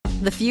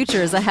The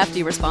future is a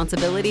hefty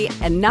responsibility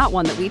and not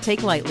one that we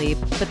take lightly,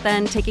 but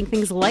then taking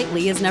things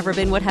lightly has never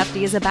been what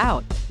Hefty is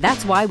about.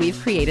 That's why we've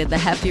created the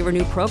Hefty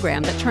Renew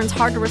program that turns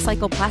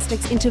hard-to-recycle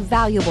plastics into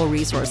valuable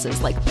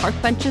resources like park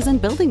benches and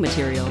building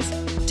materials.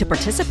 To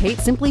participate,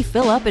 simply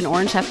fill up an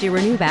orange Hefty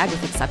Renew bag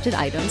with accepted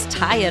items,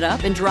 tie it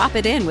up, and drop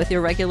it in with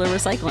your regular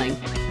recycling.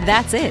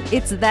 That's it.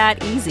 It's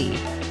that easy.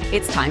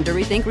 It's time to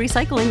rethink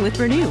recycling with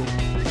Renew.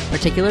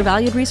 Particular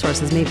valued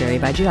resources may vary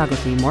by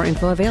geography. More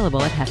info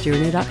available at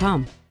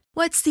heftyrenew.com.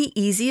 What's the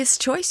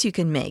easiest choice you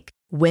can make?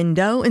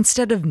 Window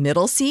instead of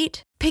middle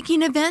seat?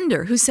 Picking a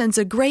vendor who sends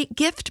a great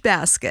gift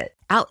basket?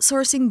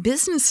 Outsourcing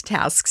business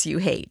tasks you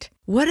hate?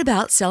 What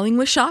about selling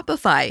with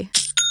Shopify?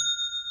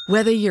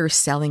 Whether you're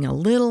selling a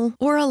little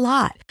or a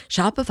lot,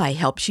 Shopify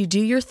helps you do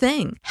your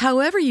thing,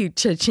 however you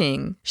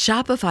cha-ching.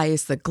 Shopify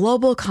is the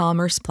global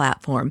commerce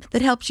platform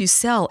that helps you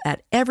sell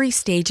at every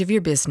stage of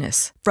your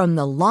business. From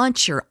the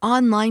launch your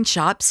online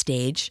shop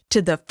stage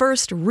to the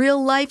first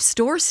real-life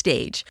store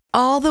stage,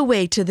 all the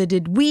way to the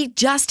did we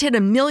just hit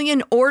 1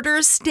 million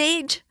orders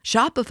stage.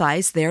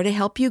 Shopify's there to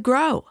help you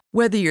grow.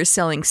 Whether you're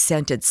selling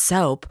scented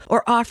soap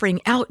or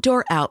offering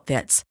outdoor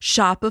outfits,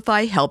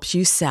 Shopify helps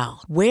you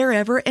sell.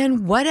 Wherever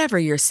and whatever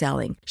you're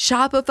selling,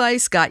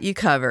 Shopify's got you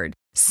covered.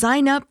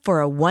 Sign up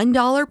for a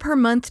 $1 per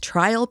month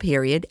trial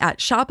period at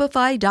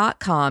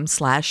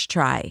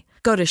shopify.com/try.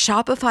 Go to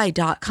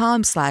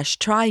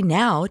shopify.com/try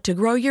now to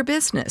grow your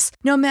business,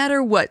 no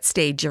matter what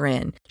stage you're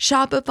in.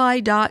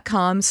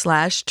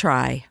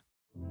 Shopify.com/try.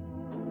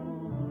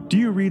 Do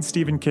you read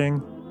Stephen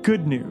King?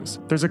 Good news.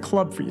 There's a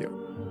club for you.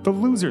 The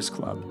Losers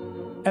Club.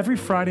 Every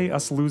Friday,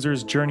 us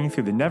losers journey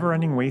through the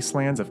never-ending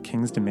wastelands of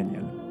King's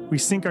Dominion. We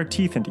sink our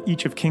teeth into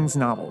each of King's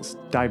novels,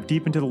 dive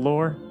deep into the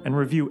lore, and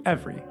review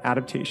every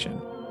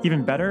adaptation.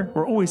 Even better,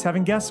 we're always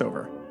having guests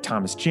over.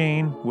 Thomas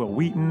Jane, Will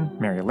Wheaton,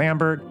 Mary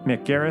Lambert,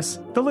 Mick Garris,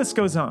 the list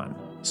goes on.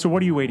 So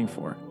what are you waiting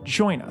for?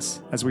 Join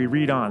us as we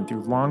read on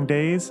through long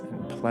days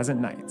and pleasant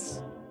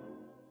nights.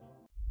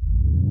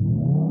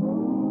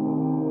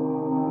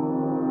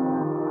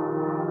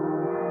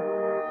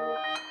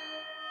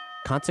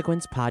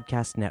 Consequence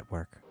Podcast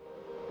Network.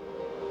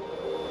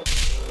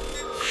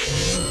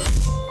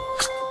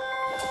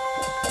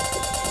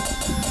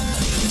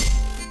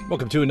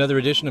 Welcome to another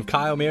edition of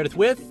Kyle Meredith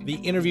with, the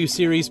interview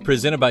series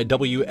presented by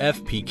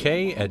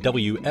WFPK at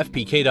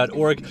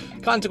WFPK.org,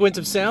 Consequence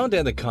of Sound,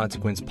 and the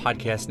Consequence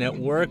Podcast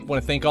Network. I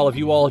want to thank all of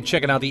you all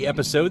checking out the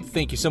episode.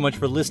 Thank you so much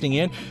for listening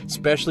in,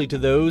 especially to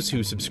those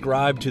who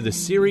subscribe to the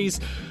series.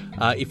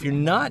 If you're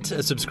not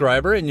a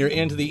subscriber and you're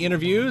into the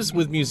interviews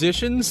with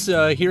musicians,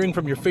 hearing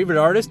from your favorite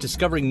artists,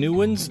 discovering new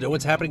ones, know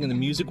what's happening in the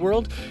music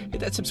world, hit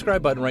that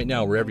subscribe button right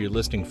now wherever you're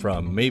listening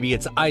from. Maybe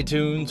it's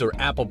iTunes or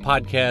Apple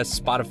Podcasts,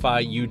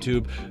 Spotify,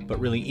 YouTube, but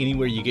really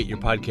anywhere you get your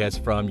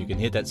podcast from, you can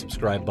hit that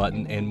subscribe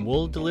button and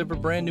we'll deliver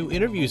brand new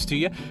interviews to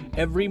you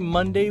every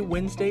Monday,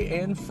 Wednesday,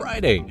 and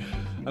Friday.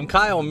 I'm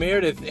Kyle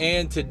Meredith,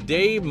 and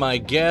today my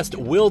guest,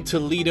 Will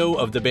Toledo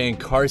of the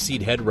band Car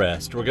Seat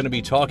Headrest. We're going to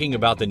be talking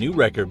about the new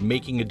record,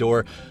 Making a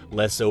Door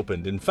Less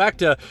Opened. In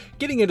fact,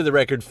 getting into the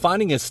record,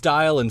 finding a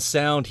style and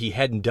sound he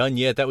hadn't done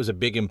yet, that was a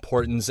big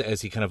importance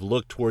as he kind of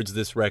looked towards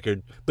this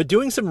record. But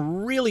doing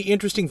some really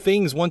interesting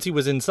things once he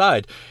was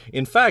inside.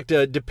 In fact,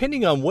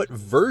 depending on what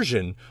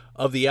version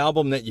of the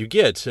album that you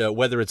get,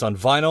 whether it's on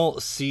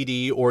vinyl,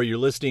 CD, or you're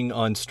listening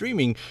on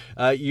streaming,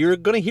 you're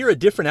going to hear a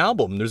different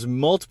album. There's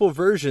multiple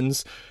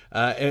versions,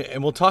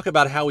 and we'll talk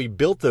about how he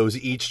built those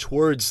each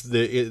towards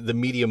the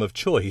medium of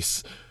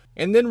choice.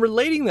 And then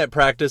relating that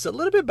practice a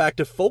little bit back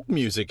to folk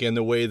music and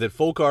the way that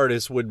folk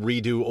artists would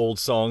redo old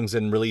songs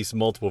and release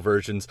multiple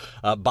versions.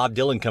 Bob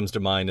Dylan comes to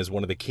mind as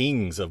one of the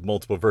kings of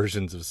multiple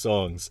versions of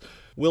songs.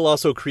 Will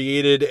also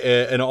created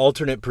an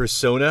alternate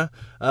persona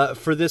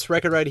for this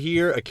record right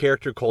here, a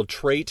character called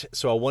Trait.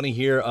 So I want to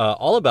hear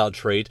all about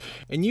Trait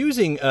and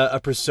using a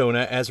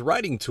persona as a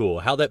writing tool,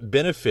 how that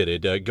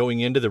benefited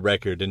going into the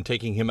record and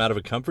taking him out of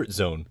a comfort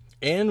zone.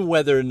 And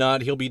whether or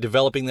not he'll be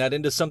developing that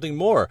into something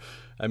more.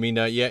 I mean,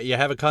 you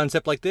have a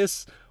concept like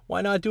this,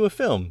 why not do a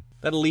film?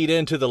 That'll lead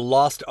into the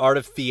lost art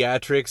of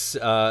theatrics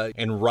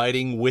and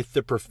writing with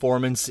the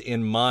performance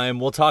in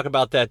mind. We'll talk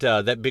about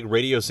that big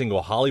radio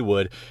single,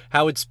 Hollywood,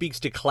 how it speaks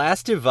to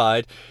class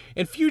divide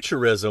and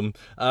futurism.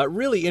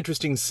 Really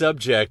interesting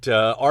subject.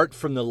 Art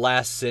from the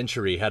last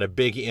century had a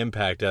big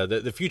impact.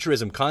 The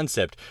futurism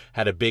concept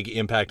had a big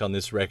impact on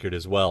this record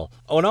as well.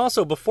 Oh, and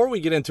also, before we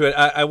get into it,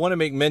 I want to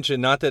make mention,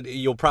 not that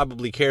you'll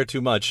probably care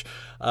too much,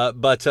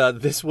 but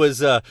this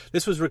was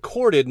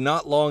recorded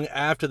not long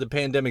after the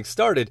pandemic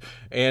started,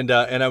 and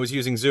I was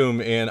using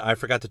Zoom, and I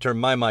forgot to turn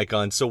my mic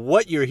on. So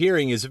what you're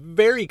hearing is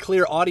very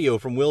clear audio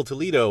from Will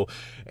Toledo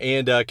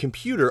and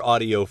computer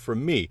audio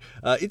from me.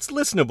 It's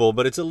listenable,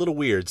 but it's a little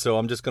weird, so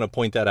I'm just going to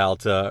point that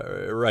out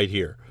right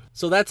here.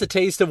 So that's a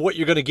taste of what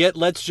you're going to get.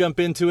 Let's jump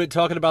into it,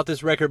 talking about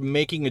this record,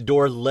 Making a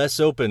Door Less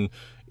Open.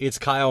 It's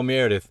Kyle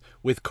Meredith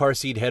with Car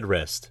Seat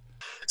Headrest.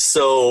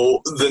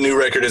 So the new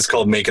record is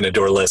called Making a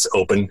Door Less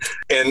Open.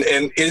 And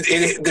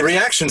the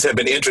reactions have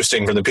been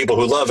interesting from the people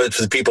who love it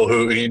to the people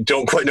who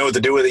don't quite know what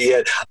to do with it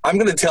yet. I'm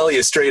going to tell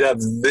you straight up,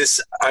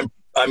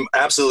 I'm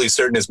absolutely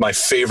certain is my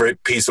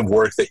favorite piece of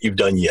work that you've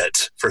done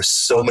yet for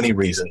so many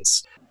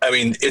reasons. I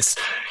mean,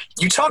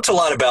 you talked a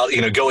lot about,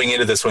 going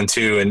into this one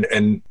too,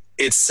 and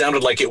it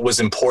sounded like it was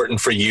important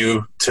for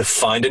you to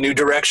find a new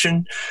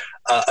direction.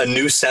 A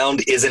new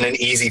sound isn't an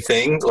easy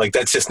thing. Like,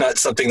 that's just not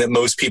something that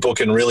most people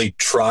can really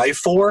try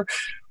for.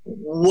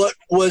 What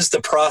was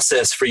the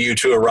process for you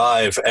to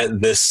arrive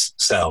at this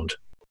sound?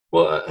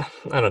 Well,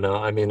 I don't know.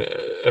 I mean,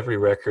 every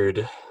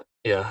record,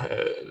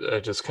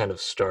 I just kind of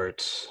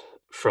start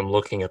from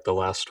looking at the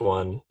last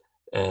one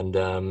and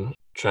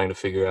trying to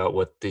figure out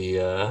what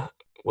the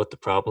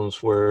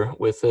problems were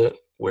with it,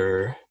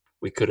 where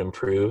we could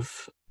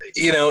improve.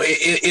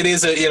 It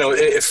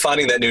is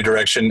finding that new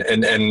direction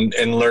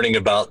and learning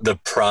about the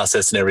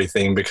process and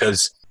everything,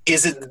 because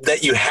is it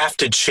that you have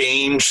to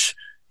change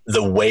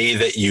the way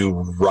that you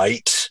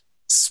write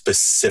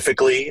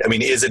specifically? I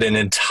mean, is it an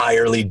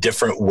entirely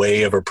different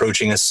way of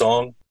approaching a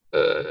song?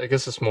 I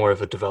guess it's more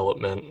of a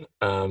development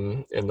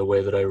in the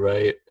way that I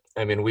write.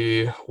 I mean,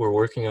 we were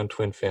working on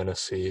Twin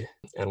Fantasy,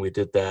 and we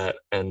did that,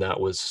 and that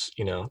was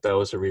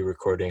a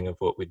re-recording of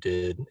what we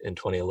did in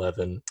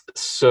 2011.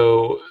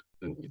 So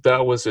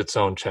that was its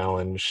own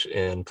challenge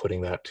in putting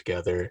that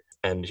together.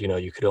 And,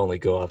 you could only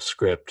go off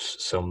script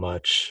so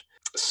much.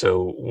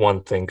 So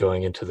one thing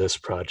going into this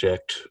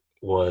project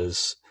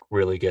was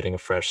really getting a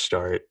fresh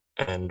start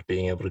and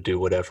being able to do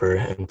whatever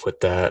and put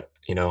that,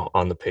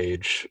 on the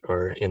page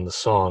or in the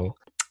song.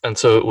 And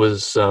so it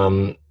was,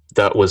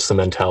 that was the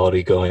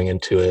mentality going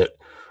into it,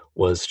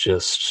 was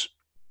just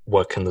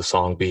what can the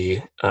song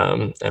be?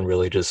 And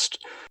really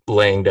just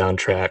laying down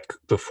track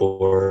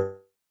before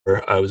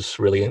I was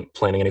really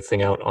planning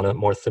anything out on a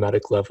more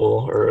thematic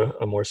level or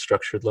a more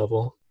structured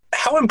level.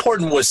 How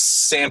important was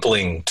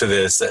sampling to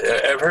this?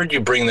 I've heard you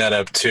bring that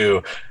up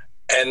too.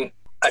 And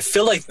I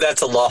feel like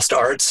that's a lost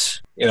art.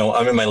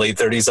 I'm in my late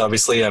 30s,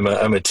 obviously. I'm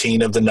a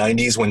teen of the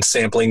 90s when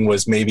sampling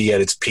was maybe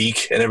at its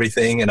peak and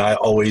everything. And I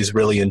always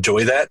really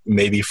enjoy that,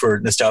 maybe for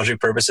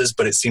nostalgic purposes,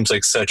 but it seems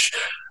like such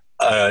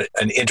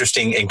an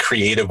interesting and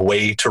creative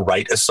way to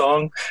write a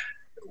song.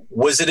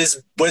 Was it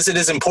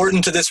as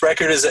important to this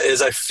record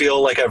as I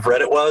feel like I've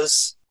read it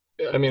was?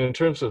 I mean, in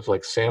terms of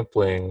like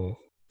sampling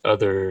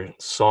other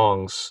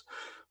songs,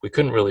 we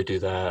couldn't really do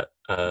that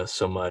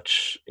so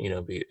much.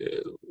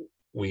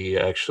 We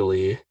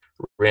actually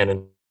ran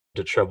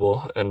into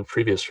trouble in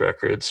previous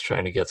records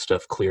trying to get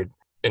stuff cleared.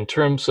 In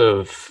terms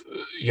of,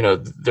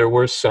 there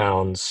were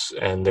sounds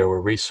and there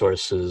were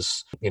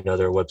resources.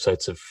 There were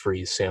websites of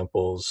free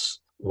samples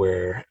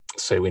where,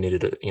 say, we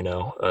needed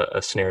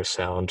a snare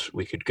sound,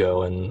 we could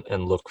go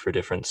and look for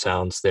different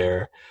sounds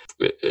there.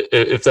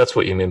 If that's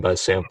what you mean by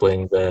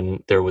sampling,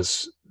 then there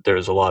was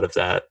a lot of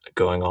that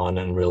going on,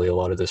 and really a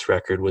lot of this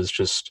record was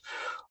just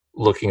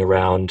looking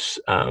around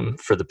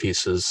for the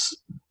pieces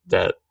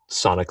that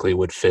sonically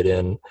would fit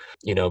in,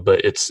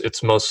 but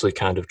it's mostly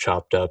kind of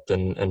chopped up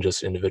and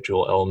just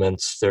individual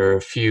elements. There are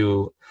a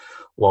few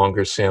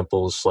longer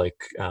samples, like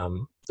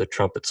the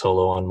trumpet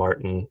solo on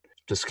Martin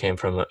just came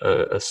from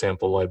a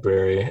sample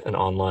library, an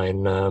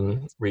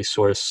online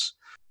resource.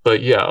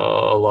 But yeah,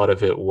 a lot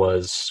of it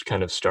was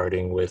kind of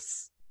starting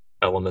with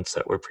elements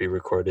that were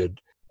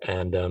pre-recorded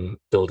and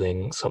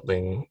building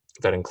something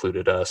that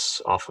included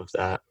us off of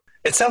that.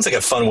 It sounds like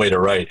a fun way to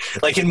write.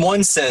 Like, in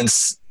one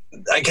sense,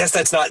 I guess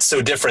that's not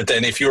so different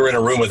than if you were in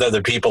a room with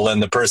other people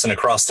and the person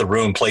across the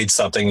room played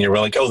something and you were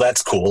like, oh,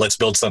 that's cool, let's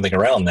build something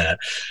around that.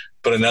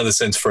 But another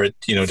sense for it,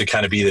 to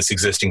kind of be this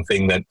existing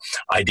thing that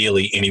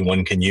ideally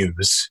anyone can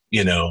use,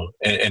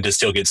 and to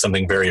still get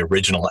something very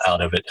original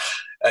out of it.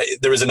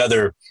 There was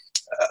another,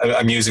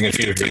 I'm using a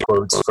few of your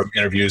quotes from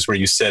interviews where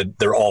you said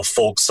they're all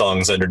folk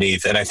songs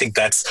underneath. And I think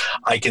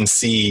I can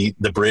see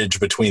the bridge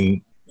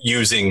between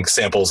using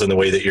samples in the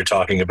way that you're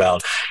talking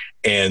about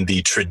and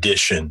the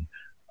tradition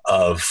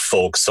of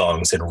folk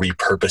songs and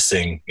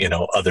repurposing,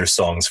 other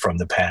songs from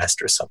the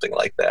past or something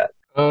like that.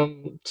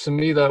 To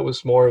me, that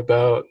was more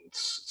about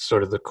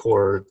sort of the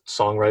core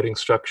songwriting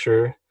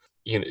structure.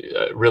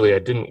 Really, I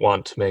didn't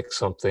want to make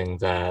something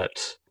that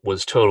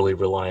was totally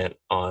reliant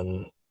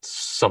on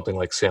something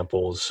like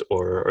samples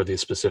or the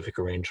specific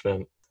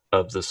arrangement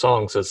of the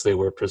songs as they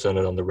were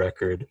presented on the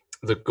record.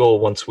 The goal,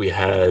 once we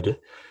had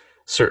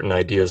certain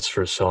ideas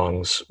for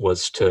songs,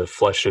 was to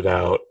flesh it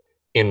out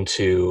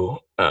into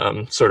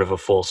sort of a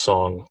full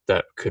song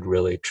that could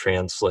really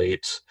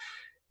translate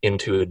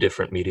into a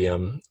different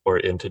medium or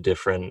into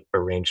different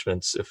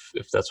arrangements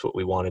if that's what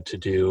we wanted to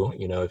do.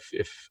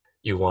 If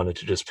you wanted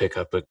to just pick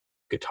up a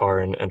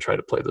guitar and try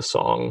to play the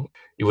song,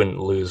 you wouldn't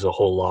lose a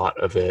whole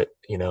lot of it.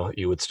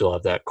 You would still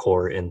have that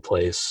core in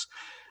place.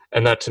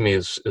 And that to me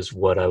is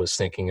what I was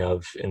thinking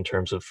of in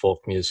terms of folk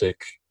music,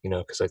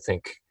 because I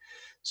think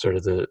sort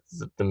of the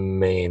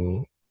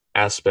main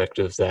aspect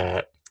of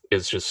that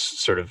is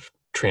just sort of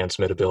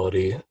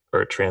transmittability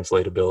or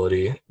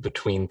translatability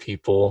between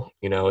people.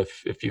 You know,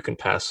 if you can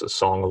pass a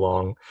song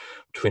along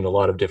between a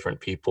lot of different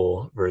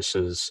people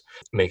versus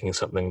making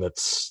something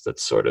that's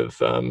sort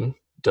of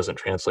doesn't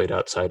translate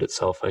outside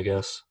itself, I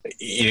guess.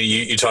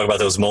 You talk about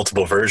those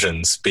multiple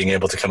versions, being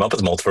able to come up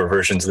with multiple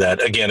versions of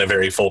that. Again, a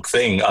very folk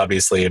thing,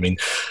 obviously. I mean,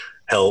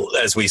 hell,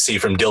 as we see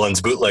from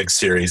Dylan's bootleg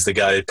series, the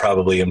guy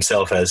probably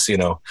himself has, you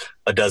know,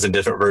 a dozen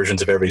different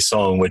versions of every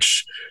song,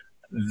 which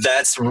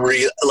that's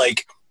real.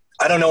 Like,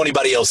 I don't know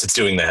anybody else that's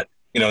doing that,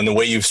 you know, in the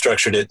way you've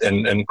structured it.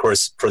 And of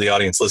course, for the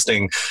audience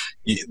listening,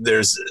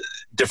 there's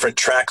different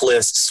track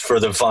lists for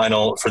the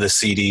vinyl, for the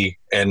CD,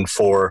 and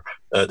for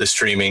the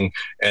streaming.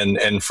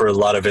 And for a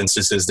lot of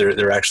instances,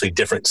 they're actually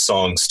different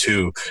songs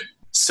too.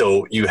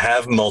 So you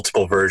have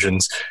multiple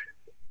versions.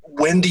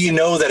 When do you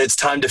know that it's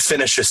time to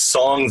finish a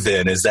song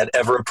then? Is that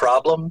ever a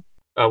problem?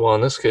 Well,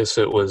 in this case,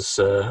 it was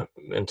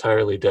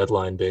entirely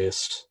deadline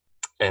based.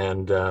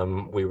 And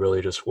we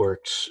really just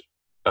worked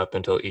up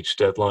until each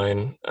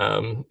deadline,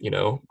 you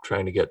know,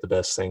 trying to get the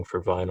best thing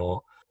for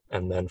vinyl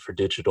and then for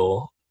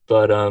digital.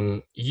 But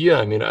yeah,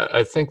 I mean,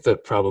 I think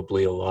that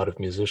probably a lot of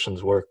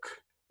musicians work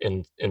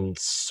in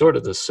sort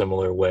of the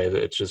similar way,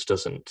 that it just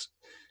doesn't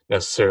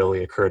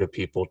necessarily occur to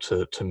people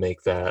to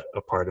make that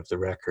a part of the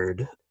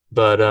record.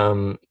 But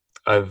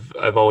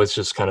I've always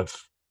just kind of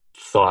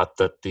thought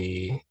that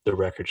the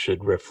record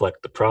should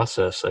reflect the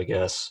process, I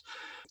guess,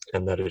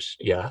 and that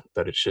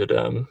it should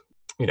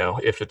you know,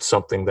 if it's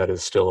something that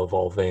is still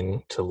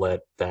evolving, to let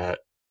that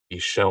be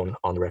shown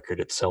on the record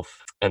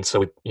itself. And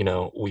so, you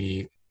know,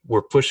 we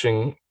were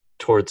pushing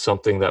towards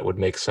something that would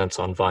make sense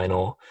on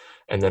vinyl,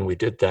 and then we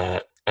did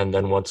that. And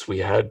then once we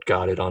had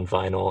got it on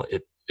vinyl,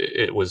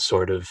 it was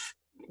sort of,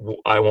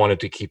 I wanted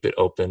to keep it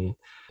open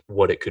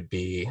what it could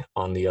be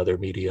on the other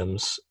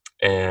mediums.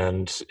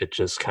 And it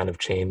just kind of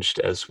changed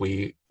as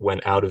we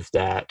went out of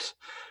that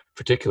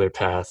particular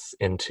path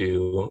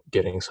into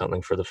getting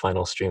something for the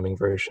final streaming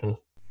version.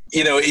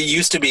 You know, it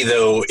used to be,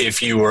 though,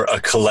 if you were a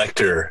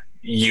collector,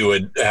 you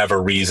would have a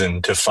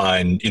reason to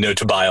find, you know,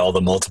 to buy all the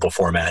multiple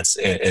formats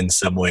in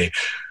some way.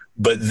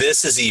 But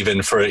this is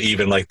even for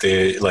like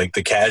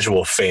the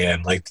casual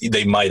fan, like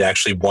they might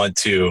actually want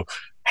to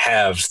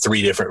have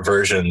 3 different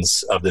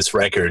versions of this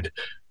record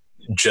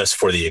just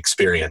for the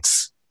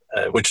experience,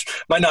 which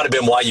might not have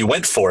been why you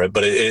went for it,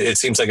 but it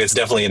seems like it's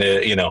definitely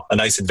a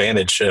nice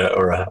advantage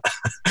to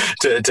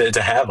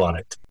have on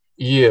it.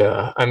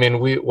 Yeah, I mean,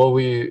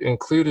 we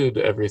included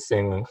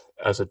everything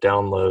as a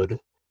download,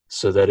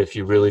 so that if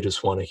you really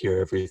just want to hear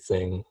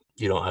everything,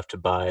 you don't have to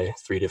buy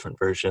 3 different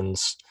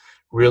versions.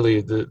 Really,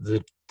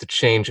 the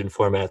change in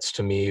formats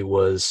to me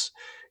was,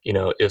 you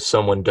know, if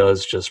someone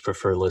does just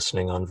prefer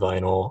listening on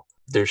vinyl,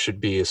 there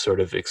should be a sort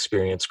of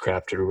experience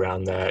crafted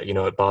around that. You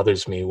know, it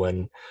bothers me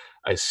when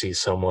I see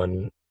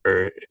someone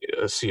or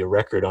see a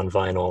record on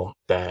vinyl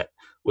that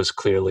was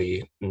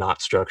clearly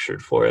not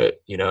structured for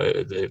it. You know,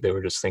 they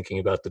were just thinking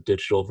about the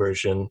digital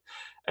version,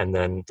 and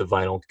then the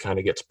vinyl kind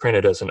of gets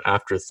printed as an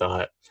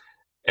afterthought,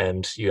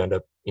 and you end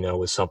up, you know,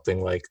 with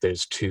something like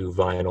there's 2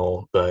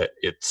 vinyl, but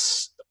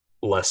it's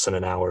less than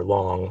an hour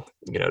long,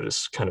 you know,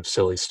 just kind of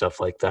silly stuff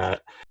like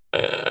that.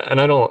 And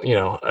I don't, you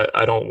know,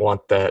 I don't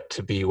want that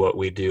to be what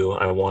we do.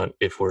 I want,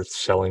 if we're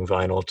selling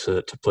vinyl,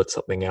 to put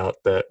something out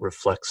that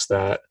reflects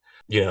that,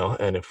 you know,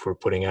 and if we're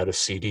putting out a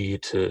CD,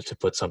 to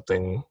put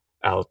something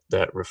out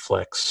that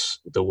reflects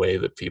the way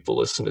that people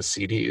listen to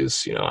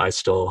CDs. You know, I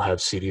still have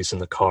CDs in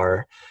the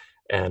car,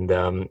 and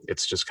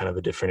it's just kind of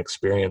a different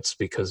experience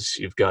because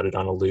you've got it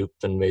on a loop,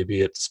 and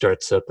maybe it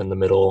starts up in the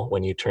middle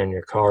when you turn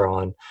your car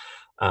on,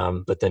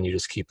 but then you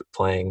just keep it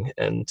playing,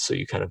 and so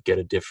you kind of get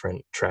a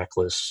different track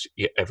list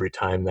every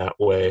time that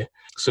way.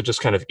 So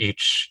just kind of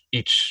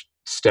each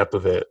step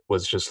of it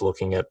was just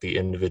looking at the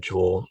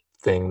individual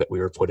thing that we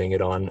were putting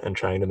it on and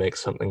trying to make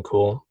something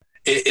cool.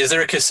 Is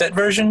there a cassette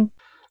version?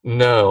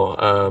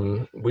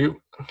 No,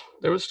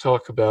 there was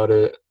talk about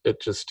it.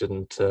 It just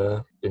didn't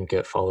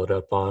get followed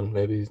up on.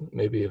 Maybe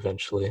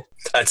eventually.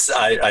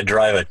 I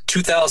drive a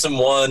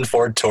 2001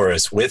 Ford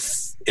Taurus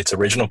with its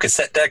original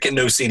cassette deck and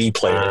no CD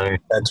player.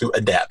 Had to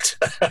adapt.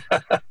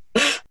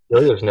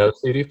 Really, there's no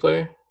CD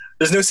player?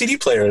 There's no CD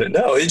player in it.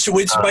 No,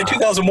 which by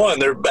 2001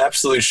 there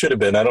absolutely should have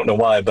been. I don't know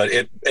why, but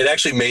it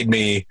actually made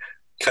me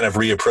kind of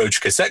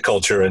reapproach cassette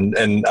culture,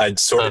 and I'd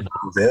sort of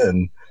move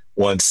in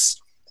once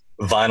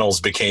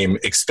vinyls became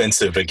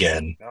expensive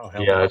again.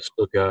 Yeah, I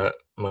still got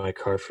my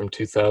car from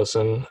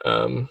 2000,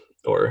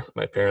 or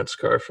my parents'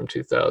 car from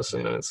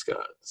 2000, and it's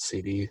got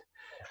CD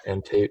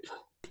and tape.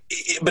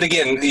 But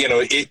again, you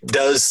know, it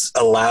does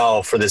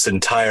allow for this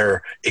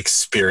entire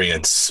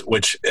experience,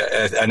 which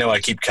I know I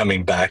keep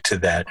coming back to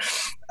that.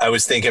 I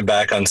was thinking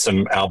back on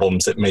some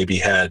albums that maybe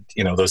had,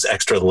 you know, those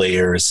extra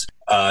layers.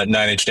 9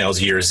 Inch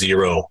Nails' Year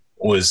Zero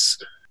was,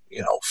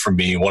 you know, for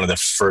me, one of the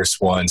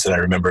first ones that I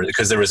remember,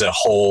 because there was a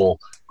whole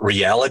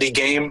reality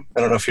game. I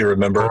don't know if you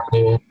remember.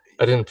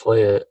 I didn't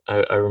play it.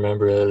 I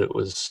remember that it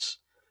was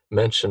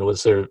mention,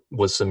 was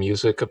the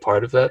music a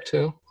part of that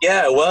too?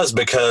 Yeah, it was,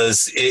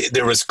 because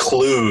there was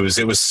clues.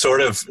 It was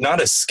sort of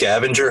not a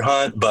scavenger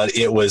hunt, but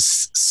it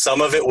was,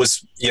 some of it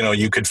was,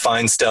 you could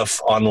find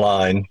stuff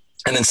online,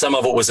 and then some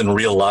of it was in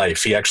real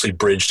life. He actually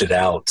bridged it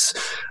out.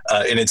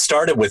 And it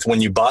started with when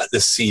you bought the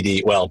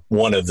CD, well,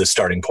 one of the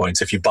starting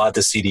points. If you bought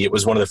the CD, it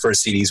was one of the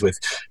first CDs with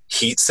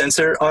heat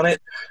sensor on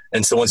it.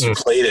 And so once you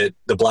played it,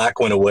 the black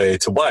went away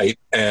to white,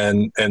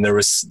 and there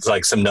was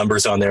like some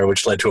numbers on there,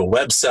 which led to a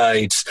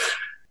website.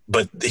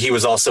 But he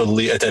was also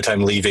at that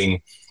time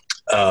leaving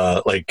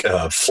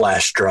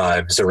flash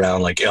drives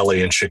around like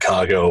LA and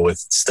Chicago with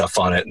stuff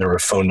on it, and there were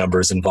phone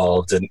numbers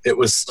involved, and it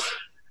was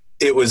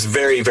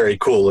very, very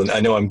cool. And I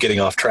know I'm getting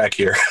off track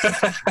here,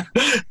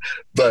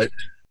 but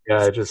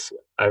yeah,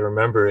 I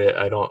remember it.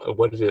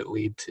 What did it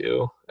lead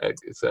to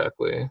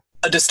exactly?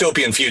 A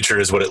dystopian future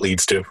is what it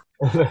leads to.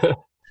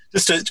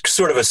 Just a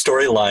sort of a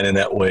storyline in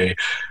that way.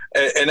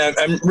 And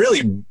I'm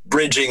really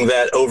bridging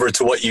that over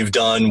to what you've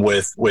done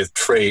with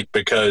Trait,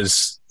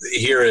 because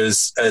here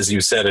is, as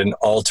you said, an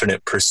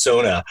alternate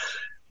persona.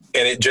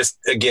 And it just,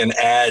 again,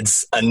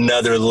 adds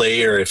another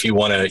layer if you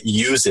want to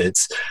use it.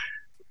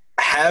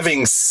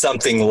 Having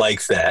something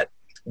like that,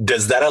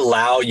 does that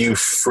allow you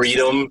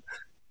freedom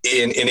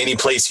in any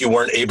place you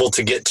weren't able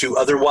to get to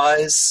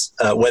otherwise,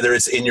 whether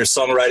it's in your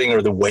songwriting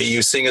or the way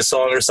you sing a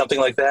song or something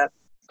like that?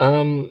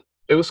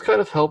 It was kind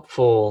of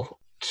helpful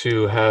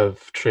to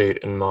have Trait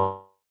in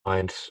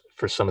mind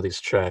for some of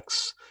these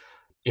tracks.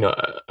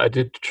 I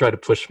did try to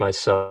push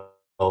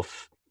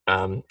myself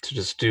to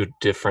just do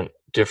different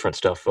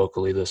stuff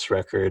vocally this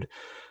record.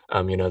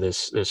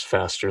 There's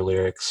faster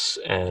lyrics,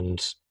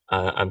 and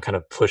I'm kind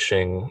of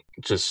pushing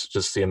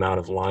just the amount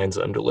of lines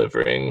I'm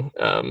delivering,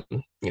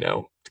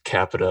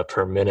 capita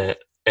per minute,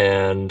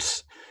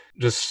 and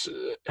just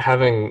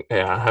having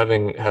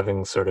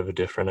sort of a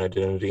different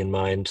identity in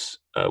mind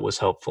was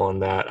helpful in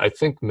that. I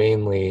think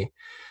mainly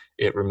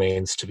it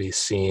remains to be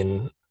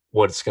seen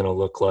what it's going to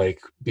look like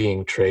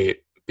being Trait,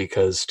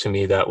 because to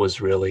me that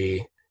was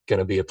really going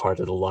to be a part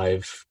of the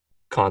live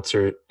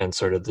concert and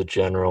sort of the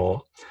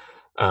general,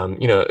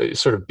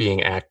 sort of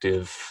being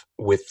active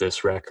with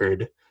this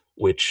record,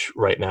 which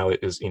right now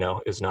is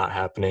not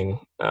happening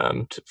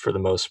for the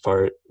most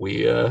part.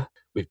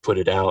 We've put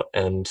it out,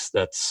 and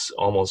that's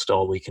almost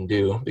all we can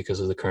do because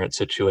of the current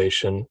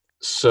situation.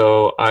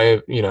 So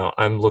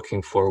I'm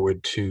looking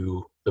forward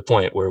to the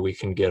point where we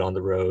can get on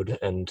the road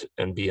and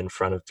be in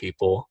front of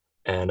people.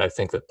 And I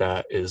think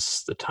that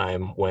is the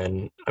time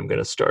when I'm going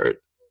to start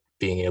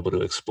being able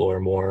to explore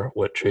more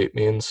what Trait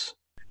means.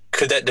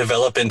 Could that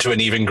develop into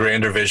an even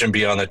grander vision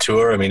beyond the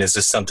tour? I mean, is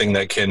this something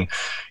that can,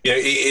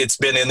 it's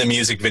been in the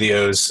music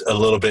videos a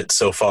little bit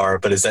so far,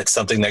 but is that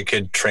something that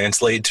could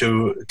translate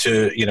to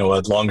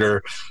a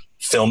longer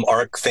film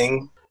arc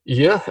thing?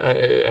 Yeah,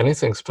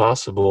 anything's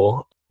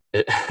possible.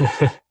 It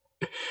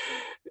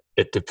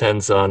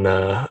depends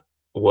on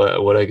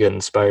what I get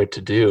inspired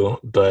to do,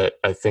 but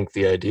I think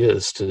the idea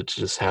is to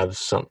just have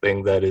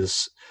something that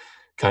is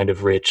kind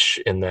of rich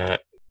in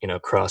that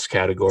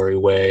cross-category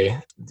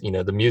way.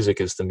 The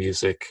music is the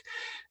music,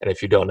 and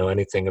if you don't know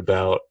anything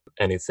about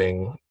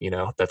anything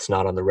that's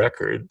not on the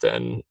record,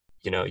 then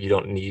you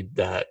don't need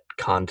that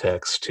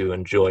context to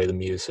enjoy the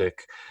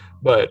music.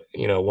 But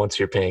once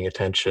you're paying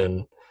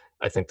attention,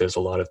 I think there's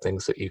a lot of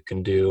things that you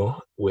can do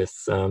with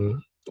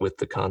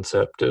the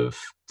concept of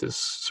this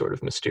sort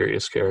of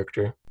mysterious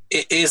character.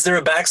 Is there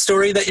a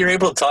backstory that you're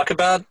able to talk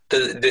about?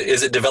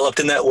 Is it developed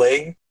in that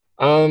way?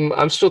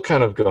 I'm still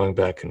kind of going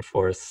back and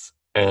forth.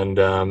 And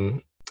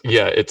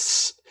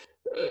it's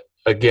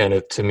again,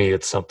 to me,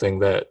 it's something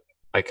that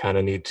I kind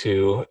of need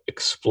to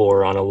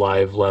explore on a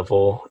live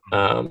level.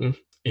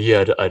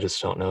 I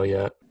just don't know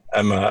yet.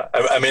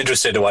 I'm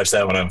interested to watch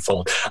that one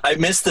unfold. I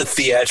miss the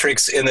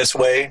theatrics in this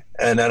way,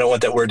 and I don't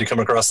want that word to come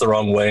across the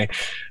wrong way.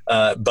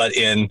 But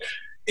in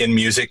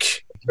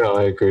music, no,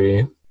 I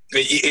agree.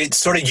 It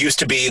sort of used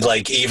to be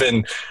like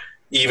even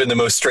the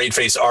most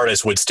straight-faced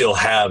artist would still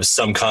have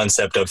some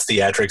concept of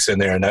theatrics in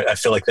there, and I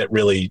feel like that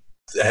really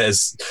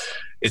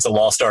it's a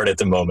lost art at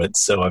the moment.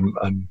 So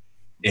I'm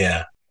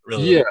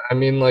really. Yeah, I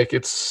mean, like,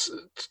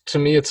 to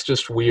me it's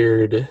just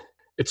weird.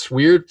 It's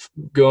weird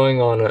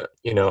going on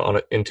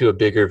into a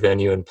bigger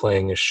venue and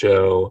playing a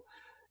show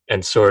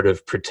and sort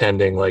of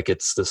pretending like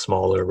it's the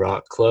smaller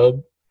rock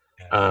club.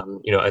 Yeah.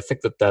 I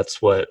think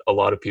that's what a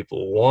lot of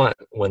people want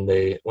when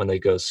they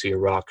go see a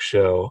rock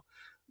show,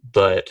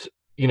 but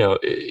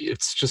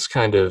it's just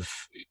kind of,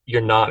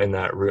 you're not in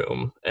that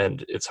room,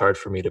 and it's hard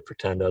for me to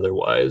pretend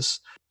otherwise.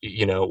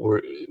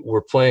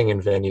 We're playing in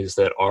venues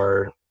that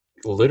are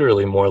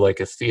literally more like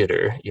a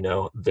theater.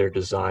 They're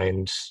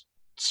designed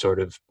sort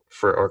of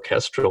for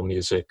orchestral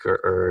music,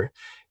 or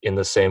in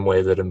the same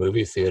way that a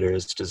movie theater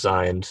is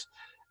designed.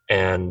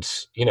 And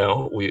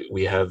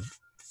we have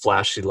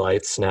flashy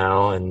lights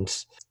now, and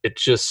it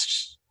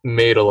just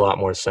made a lot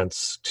more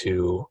sense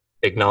to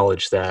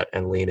acknowledge that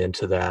and lean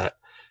into that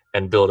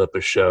and build up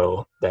a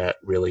show that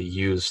really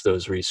used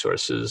those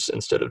resources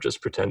instead of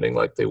just pretending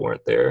like they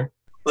weren't there.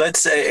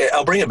 Let's say,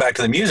 I'll bring it back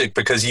to the music,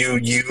 because you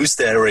use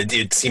that, or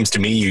it seems to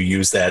me you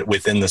use that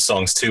within the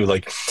songs too.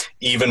 Like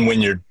even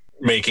when you're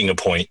making a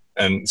point,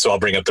 and so I'll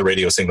bring up the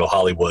radio single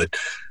Hollywood,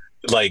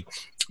 like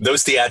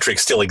those theatrics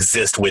still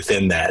exist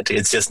within that.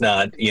 It's just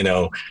not,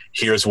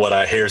 here's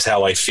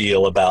how I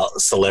feel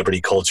about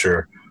celebrity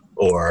culture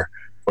or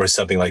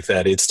something like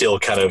that. It's still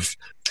kind of,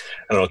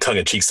 I don't know, tongue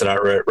in cheek's the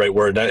not right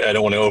word. I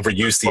don't want to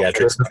overuse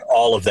theatrics, but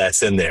all of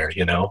that's in there,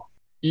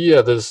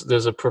 Yeah, there's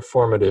a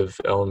performative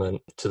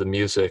element to the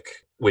music,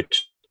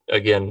 which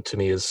again to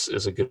me is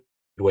a good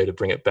way to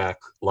bring it back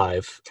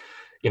live.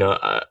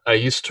 I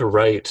used to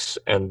write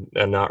and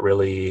not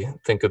really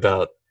think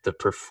about the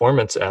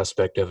performance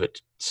aspect of it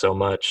so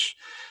much,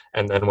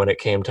 and then when it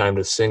came time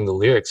to sing the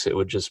lyrics, it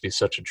would just be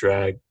such a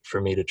drag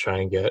for me to try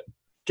and get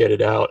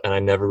it out, and I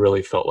never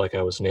really felt like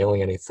I was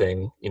nailing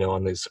anything,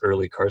 on these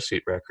early Car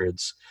Seat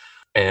records,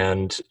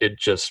 and it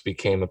just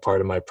became a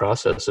part of my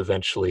process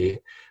eventually,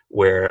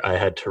 where I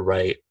had to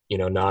write,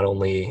 not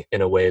only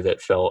in a way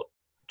that felt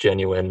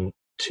genuine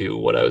to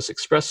what I was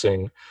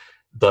expressing,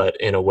 but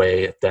in a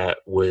way that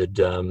would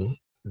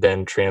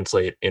then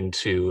translate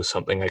into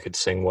something I could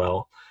sing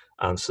well.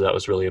 So that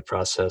was really a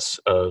process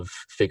of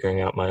figuring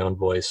out my own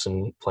voice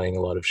and playing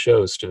a lot of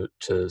shows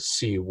to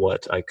see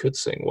what I could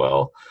sing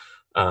well,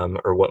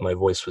 or what my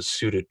voice was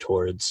suited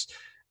towards.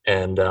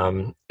 And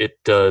it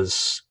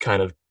does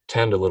kind of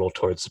tend a little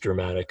towards the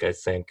dramatic, I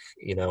think.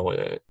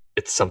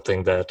 It's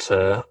something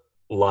that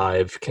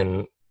live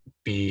can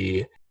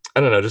be, I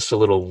don't know, just a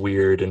little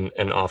weird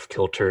and off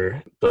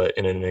kilter, but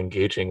in an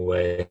engaging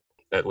way,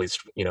 at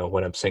least,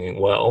 when I'm singing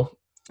well.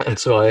 And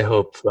so I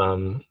hope,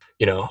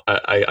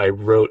 I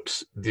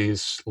wrote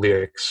these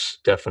lyrics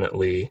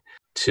definitely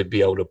to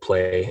be able to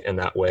play in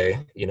that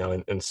way,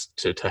 and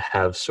to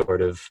have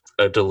sort of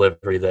a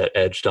delivery that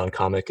edged on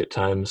comic at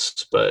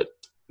times, but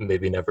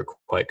maybe never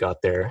quite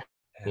got there,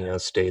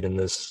 stayed in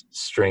this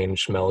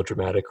strange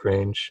melodramatic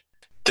range.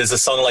 Does a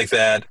song like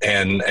that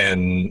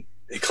and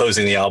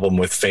closing the album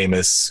with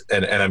Famous,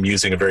 and I'm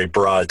using a very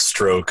broad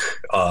stroke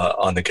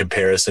on the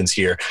comparisons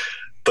here,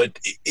 but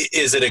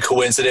is it a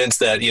coincidence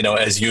that,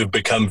 as you've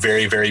become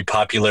very, very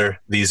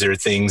popular, these are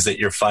things that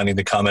you're finding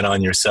to comment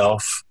on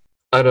yourself?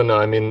 I don't know.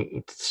 I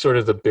mean, sort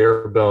of the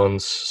bare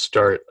bones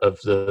start of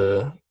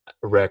the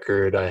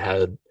record, I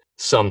had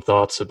some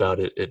thoughts about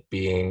it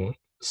being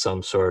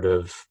some sort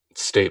of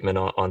statement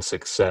on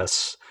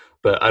success,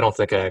 but I don't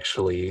think I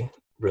actually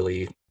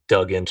really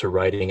dug into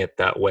writing it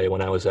that way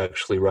when I was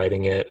actually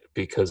writing it,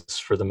 because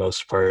for the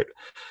most part,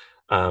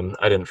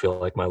 I didn't feel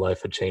like my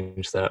life had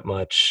changed that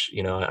much.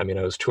 I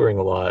was touring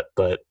a lot,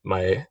 but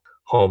my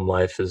home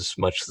life is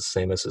much the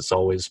same as it's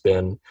always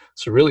been.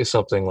 So really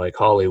something like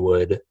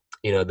Hollywood,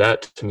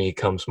 that to me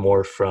comes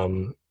more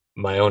from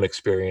my own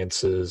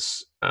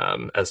experiences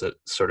as a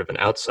sort of an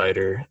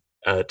outsider.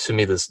 To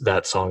me,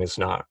 that song is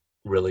not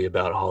really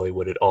about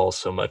Hollywood at all,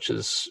 so much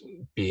as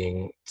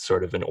being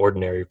sort of an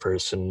ordinary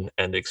person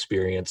and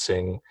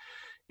experiencing,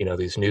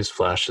 these news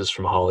flashes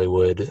from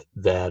Hollywood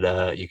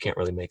that you can't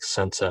really make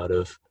sense out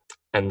of.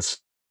 And so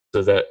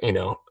that,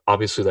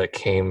 obviously that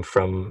came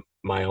from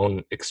my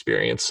own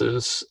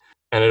experiences.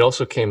 And it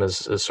also came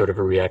as sort of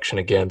a reaction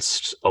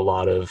against a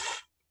lot of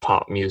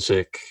pop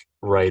music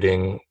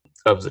writing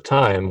of the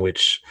time,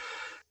 which,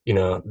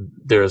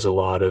 there's a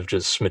lot of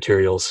just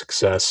material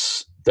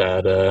success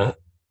that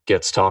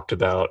gets talked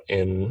about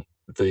in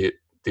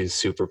these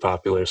super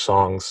popular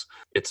songs.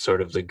 It's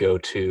sort of the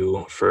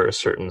go-to for a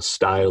certain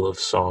style of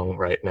song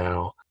right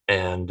now.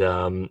 And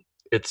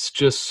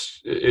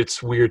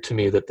it's weird to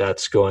me that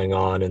that's going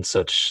on in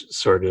such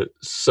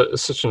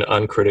an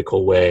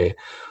uncritical way,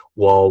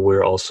 while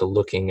we're also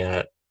looking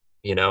at,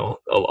 a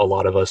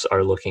lot of us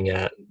are looking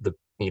at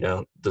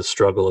the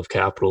struggle of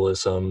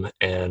capitalism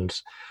and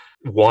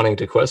wanting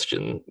to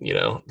question,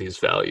 these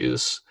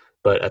values.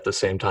 But at the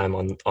same time,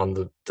 on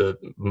the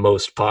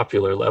most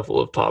popular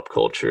level of pop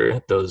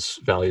culture, those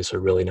values are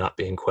really not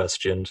being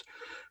questioned.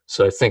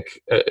 So I think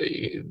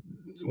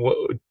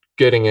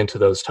getting into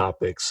those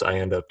topics, I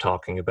end up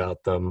talking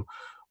about them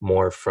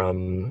more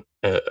from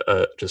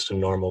just a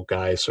normal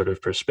guy sort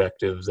of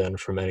perspective than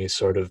from any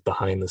sort of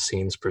behind the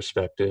scenes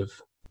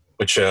perspective.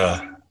 Which,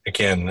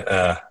 again,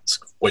 it's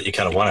what you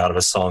kind of want out of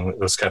a song.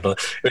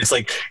 It's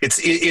like,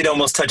 it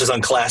almost touches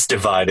on class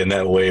divide in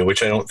that way,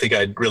 which I don't think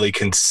I'd really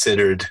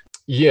considered.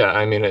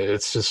 Yeah,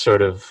 it's just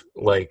sort of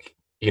like,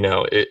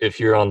 if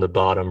you're on the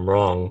bottom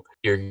rung,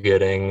 you're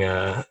getting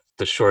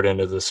the short end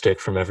of the stick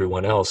from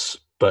everyone else.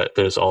 But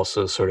there's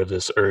also sort of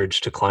this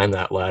urge to climb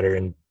that ladder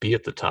and be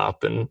at the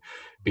top and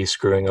be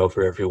screwing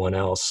over everyone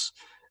else.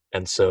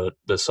 And so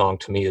the song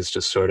to me is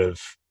just sort of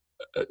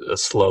a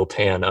slow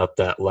pan up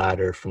that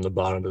ladder from the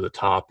bottom to the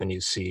top, and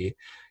you see,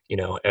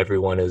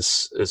 everyone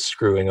is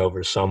screwing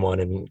over someone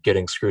and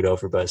getting screwed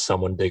over by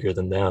someone bigger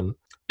than them.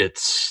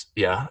 It's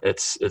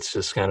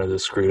just kind of the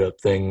screwed up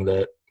thing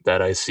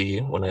that I see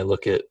when I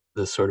look at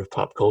this sort of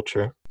pop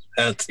culture.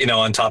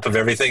 On top of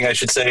everything, I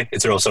should say,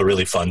 it's also a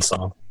really fun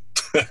song.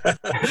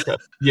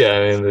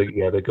 Yeah,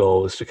 the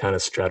goal was to kind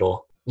of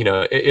straddle,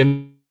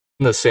 in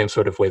the same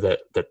sort of way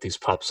that these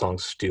pop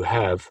songs do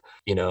have,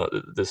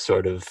 this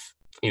sort of,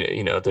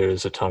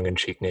 there's a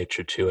tongue-in-cheek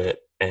nature to it.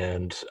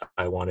 And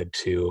I wanted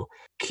to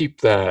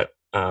keep that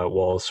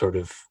while sort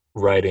of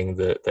riding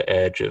the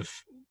edge of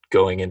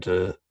going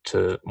into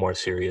more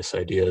serious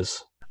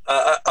ideas.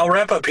 I'll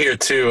wrap up here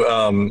too.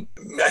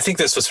 I think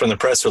this was from the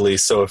press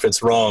release, so if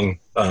it's wrong,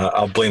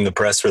 I'll blame the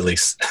press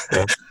release.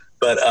 Yeah.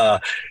 But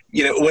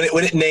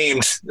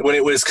when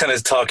it was kind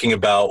of talking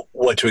about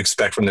what to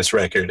expect from this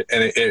record,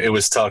 and it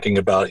was talking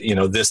about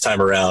this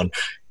time around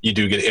you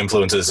do get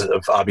influences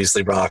of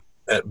obviously rock,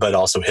 but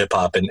also hip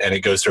hop, and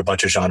it goes through a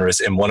bunch of genres,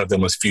 and one of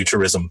them was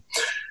futurism,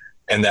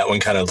 and that one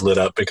kind of lit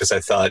up because I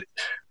thought,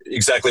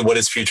 exactly what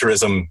is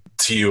futurism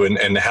to you,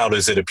 and how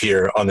does it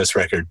appear on this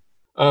record?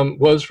 Well,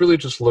 I was really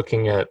just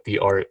looking at the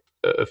art,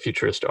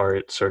 futurist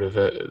art, sort of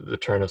at the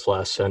turn of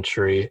last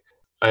century.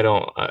 I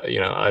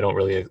don't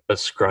really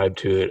ascribe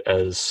to it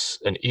as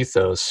an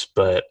ethos,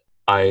 but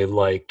I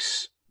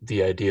liked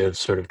the idea of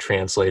sort of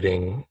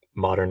translating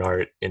modern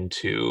art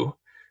into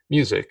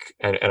music.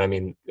 And I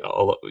mean, a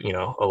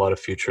lot of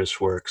futurist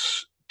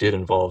works did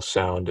involve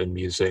sound and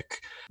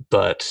music,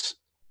 but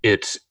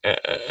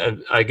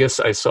I guess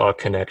I saw a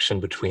connection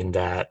between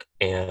that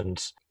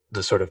and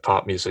the sort of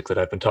pop music that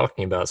I've been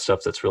talking about, stuff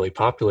that's really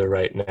popular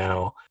right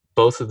now.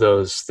 Both of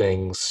those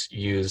things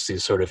use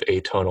these sort of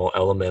atonal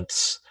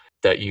elements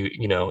that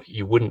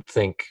you wouldn't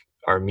think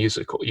are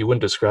musical. You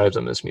wouldn't describe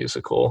them as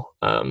musical.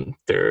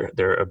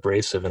 They're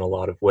abrasive in a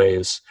lot of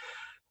ways,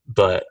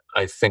 but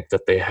I think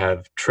that they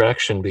have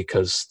traction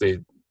because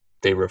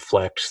they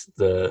reflect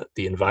the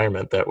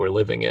environment that we're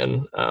living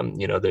in.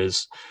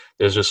 There's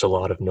just a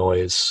lot of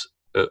noise,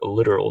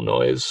 literal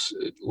noise,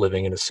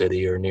 living in a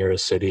city or near a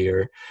city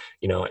or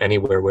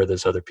anywhere where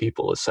there's other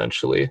people.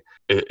 Essentially,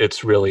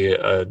 it's really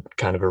a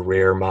kind of a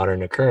rare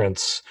modern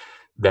occurrence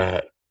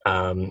that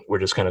we're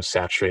just kind of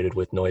saturated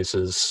with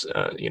noises,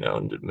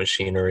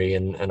 machinery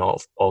and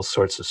all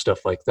sorts of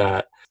stuff like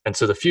that. And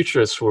so the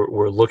futurists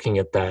were looking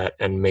at that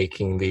and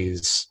making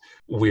these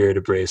weird,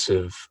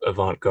 abrasive,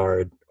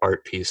 avant-garde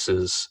art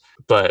pieces.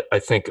 But I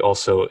think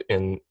also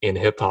in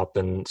hip hop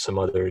and some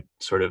other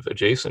sort of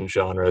adjacent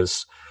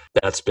genres,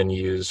 that's been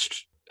used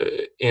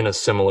in a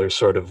similar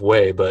sort of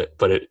way, but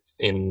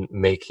in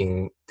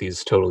making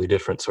these totally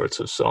different sorts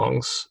of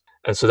songs.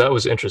 And so that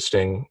was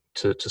interesting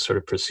to sort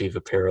of perceive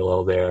a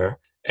parallel there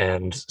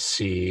and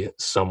see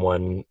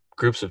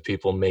groups of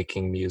people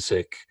making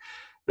music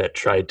that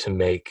tried to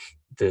make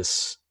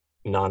this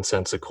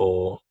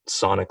nonsensical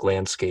sonic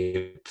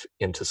landscape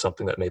into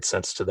something that made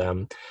sense to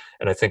them.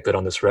 And I think that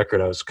on this record,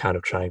 I was kind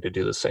of trying to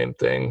do the same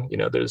thing.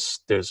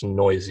 There's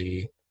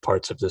noisy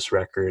parts of this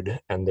record,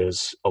 and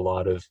there's a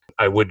lot of,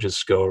 I would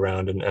just go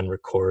around and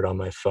record on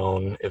my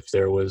phone if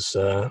there was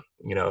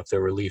if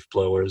there were leaf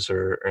blowers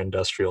or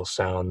industrial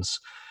sounds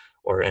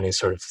or any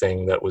sort of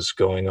thing that was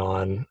going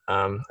on.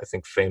 I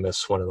think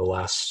famous, one of the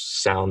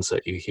last sounds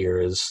that you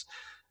hear is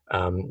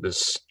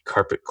this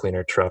carpet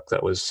cleaner truck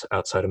that was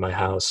outside of my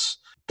house.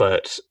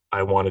 But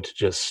I wanted to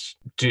just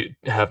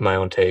have my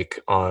own take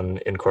on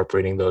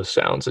incorporating those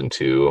sounds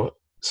into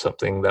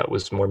something that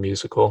was more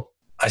musical.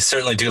 I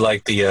certainly do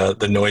like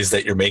the noise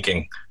that you're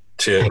making,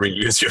 to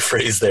reuse your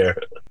phrase there.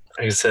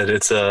 Like I said,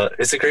 it's a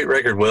great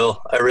record,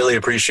 Will. I really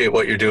appreciate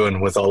what you're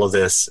doing with all of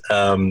this.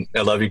 I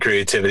love your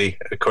creativity.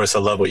 Of course, I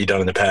love what you've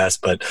done in the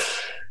past, but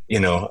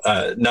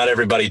not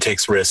everybody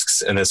takes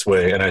risks in this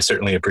way, and I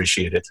certainly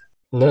appreciate it.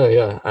 No,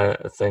 yeah, I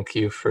thank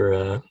you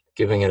for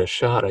giving it a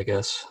shot, I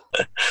guess.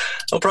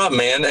 No problem,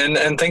 man.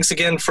 And thanks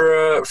again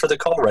for the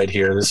call right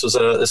here. This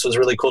was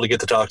really cool to get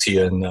to talk to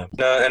you,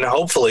 and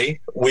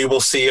hopefully we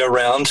will see you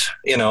around,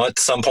 at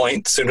some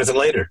point sooner than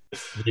later.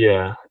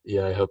 Yeah,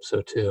 I hope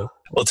so too.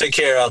 Well, take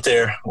care out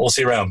there. We'll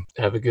see you around.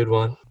 Have a good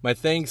one. My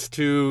thanks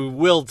to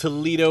Will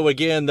Toledo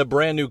again. The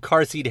brand new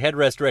Car Seat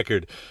Headrest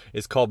record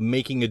is called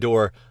Making a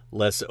Door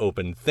Less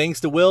Open.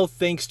 Thanks to Will.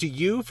 Thanks to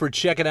you for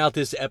checking out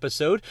this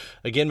episode.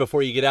 Again,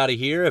 before you get out of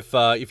here, if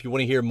you want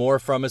to hear more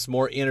from us,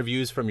 more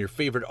interviews from your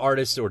favorite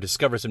artists, or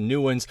discover some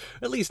new ones,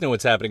 or at least know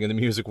what's happening in the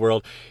music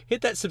world, hit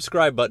that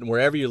subscribe button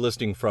wherever you're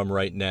listening from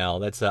right now.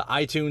 That's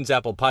iTunes,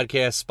 Apple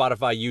Podcasts,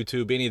 Spotify,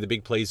 YouTube, any of the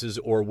big places,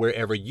 or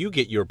wherever you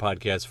get your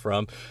podcasts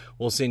from.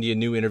 We'll send you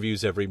new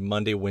interviews every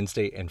Monday,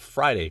 Wednesday, and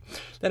Friday.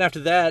 Then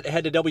after that,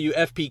 head to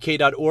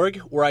WFPK.org,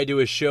 where I do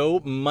a show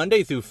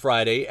Monday through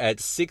Friday at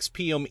 6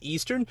 p.m.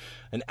 Eastern,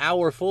 an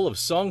hour full of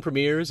song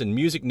premieres and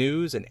music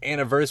news and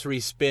anniversary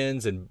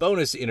spins and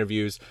bonus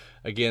interviews.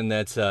 Again,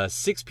 that's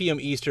 6 p.m.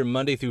 Eastern,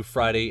 Monday through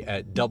Friday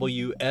at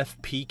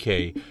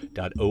WFPK.org.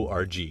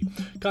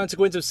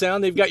 Consequence of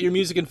Sound, they've got your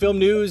music and film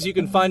news. You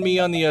can find me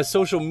on the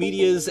social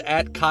medias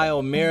at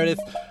Kyle Meredith.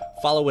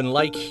 Follow and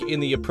like in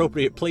the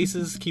appropriate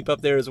places. Keep up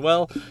there as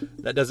well.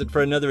 That does it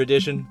for another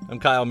edition. I'm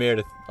Kyle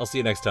Meredith. I'll see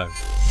you next time.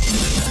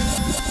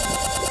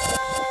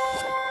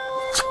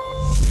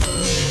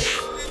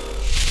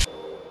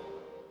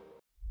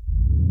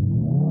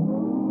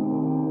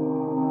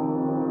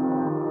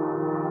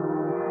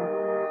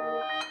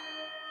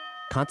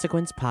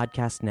 Consequence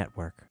Podcast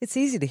Network. It's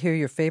easy to hear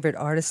your favorite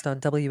artist on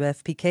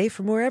WFPK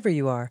from wherever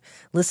you are.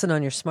 Listen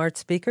on your smart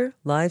speaker,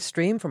 live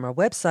stream from our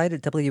website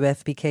at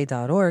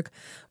WFPK.org,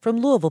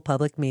 from Louisville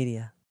Public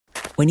Media.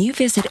 When you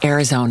visit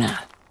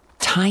Arizona,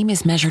 time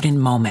is measured in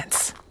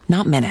moments,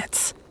 not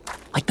minutes.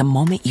 Like the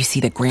moment you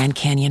see the Grand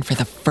Canyon for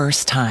the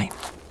first time.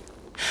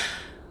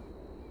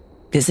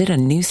 Visit a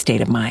new state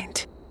of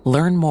mind.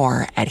 Learn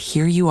more at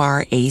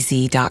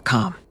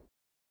hereyouareaz.com.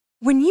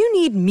 When you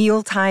need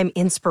mealtime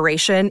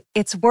inspiration,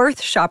 it's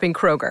worth shopping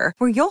Kroger,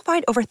 where you'll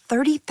find over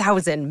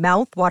 30,000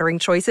 mouth-watering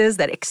choices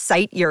that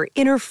excite your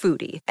inner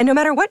foodie. And no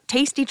matter what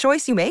tasty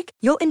choice you make,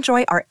 you'll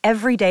enjoy our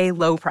everyday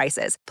low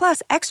prices,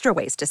 plus extra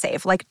ways to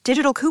save, like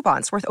digital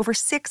coupons worth over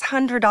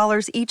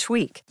 $600 each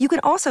week. You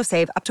can also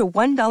save up to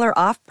 $1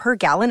 off per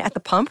gallon at the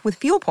pump with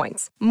fuel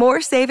points.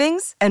 More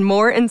savings and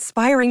more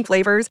inspiring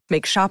flavors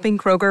make shopping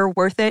Kroger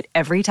worth it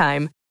every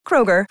time.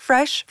 Kroger,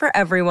 fresh for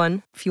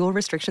everyone. Fuel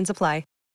restrictions apply.